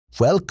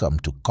Welcome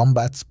to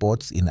Combat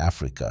Sports in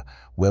Africa,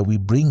 where we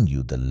bring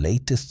you the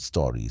latest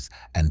stories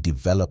and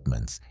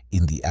developments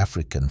in the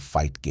African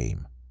fight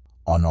game.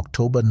 On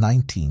October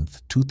 19,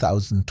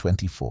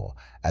 2024,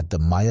 at the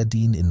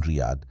Mayadeen in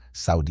Riyadh,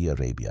 Saudi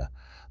Arabia,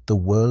 the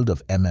world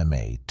of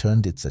MMA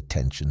turned its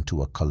attention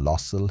to a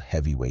colossal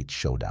heavyweight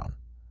showdown.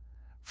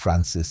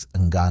 Francis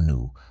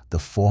Ngannou, the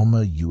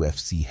former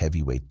UFC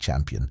heavyweight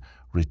champion,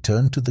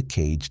 returned to the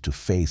cage to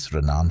face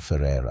Renan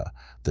Ferreira,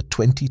 the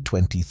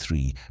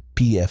 2023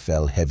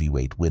 PFL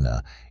heavyweight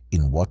winner,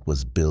 in what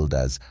was billed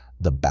as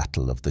the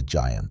Battle of the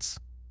Giants.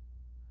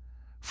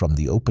 From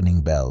the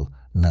opening bell,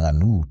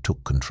 Ngannou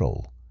took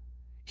control.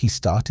 He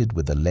started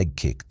with a leg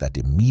kick that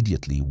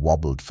immediately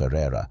wobbled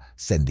Ferreira,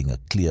 sending a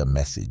clear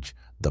message: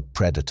 the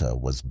Predator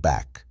was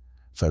back.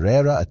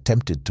 Ferreira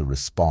attempted to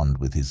respond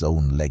with his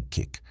own leg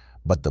kick,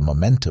 but the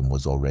momentum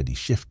was already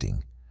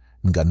shifting.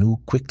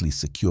 Ngannou quickly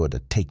secured a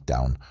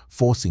takedown,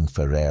 forcing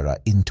Ferreira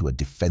into a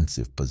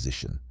defensive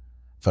position.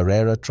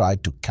 Ferreira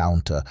tried to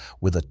counter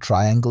with a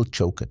triangle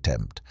choke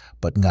attempt,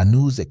 but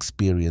Ngannou's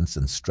experience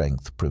and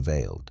strength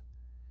prevailed.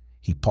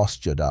 He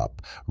postured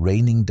up,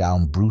 raining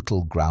down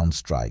brutal ground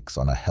strikes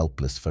on a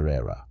helpless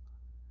Ferreira.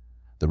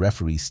 The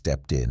referee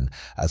stepped in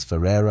as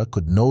Ferreira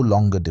could no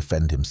longer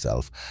defend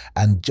himself,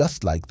 and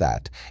just like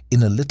that,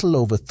 in a little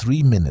over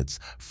 3 minutes,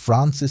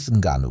 Francis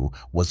Ngannou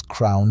was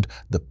crowned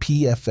the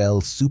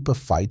PFL Super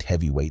Fight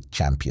Heavyweight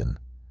Champion.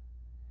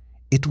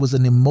 It was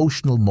an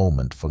emotional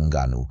moment for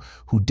Ngannou,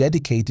 who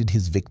dedicated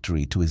his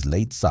victory to his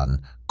late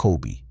son,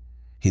 Kobe.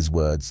 His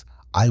words,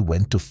 "I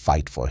went to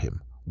fight for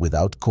him.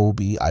 Without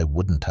Kobe, I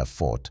wouldn't have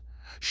fought,"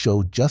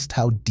 showed just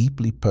how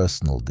deeply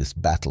personal this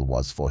battle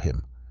was for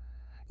him.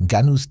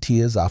 Ngannou's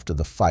tears after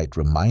the fight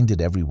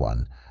reminded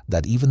everyone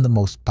that even the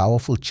most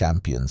powerful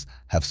champions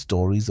have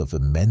stories of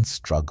immense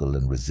struggle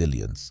and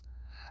resilience.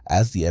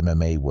 As the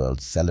MMA world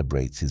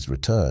celebrates his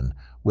return,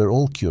 we're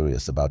all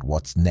curious about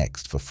what's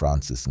next for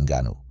Francis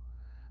Ngannou.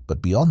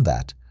 But beyond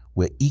that,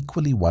 we're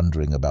equally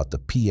wondering about the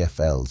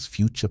PFL's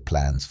future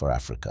plans for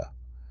Africa.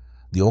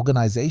 The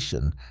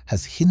organization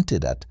has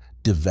hinted at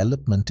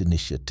development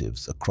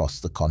initiatives across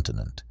the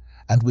continent,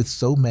 and with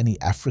so many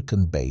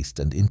African-based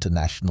and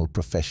international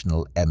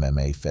professional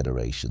MMA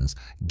federations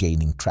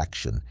gaining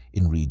traction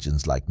in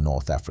regions like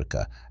North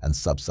Africa and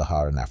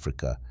Sub-Saharan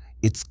Africa,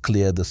 it's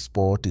clear the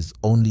sport is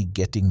only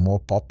getting more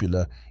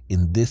popular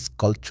in this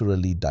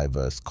culturally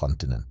diverse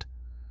continent.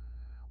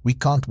 We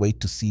can't wait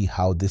to see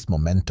how this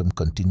momentum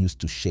continues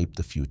to shape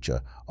the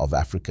future of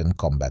African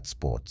combat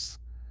sports.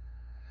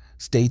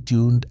 Stay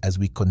tuned as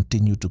we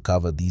continue to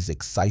cover these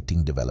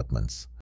exciting developments.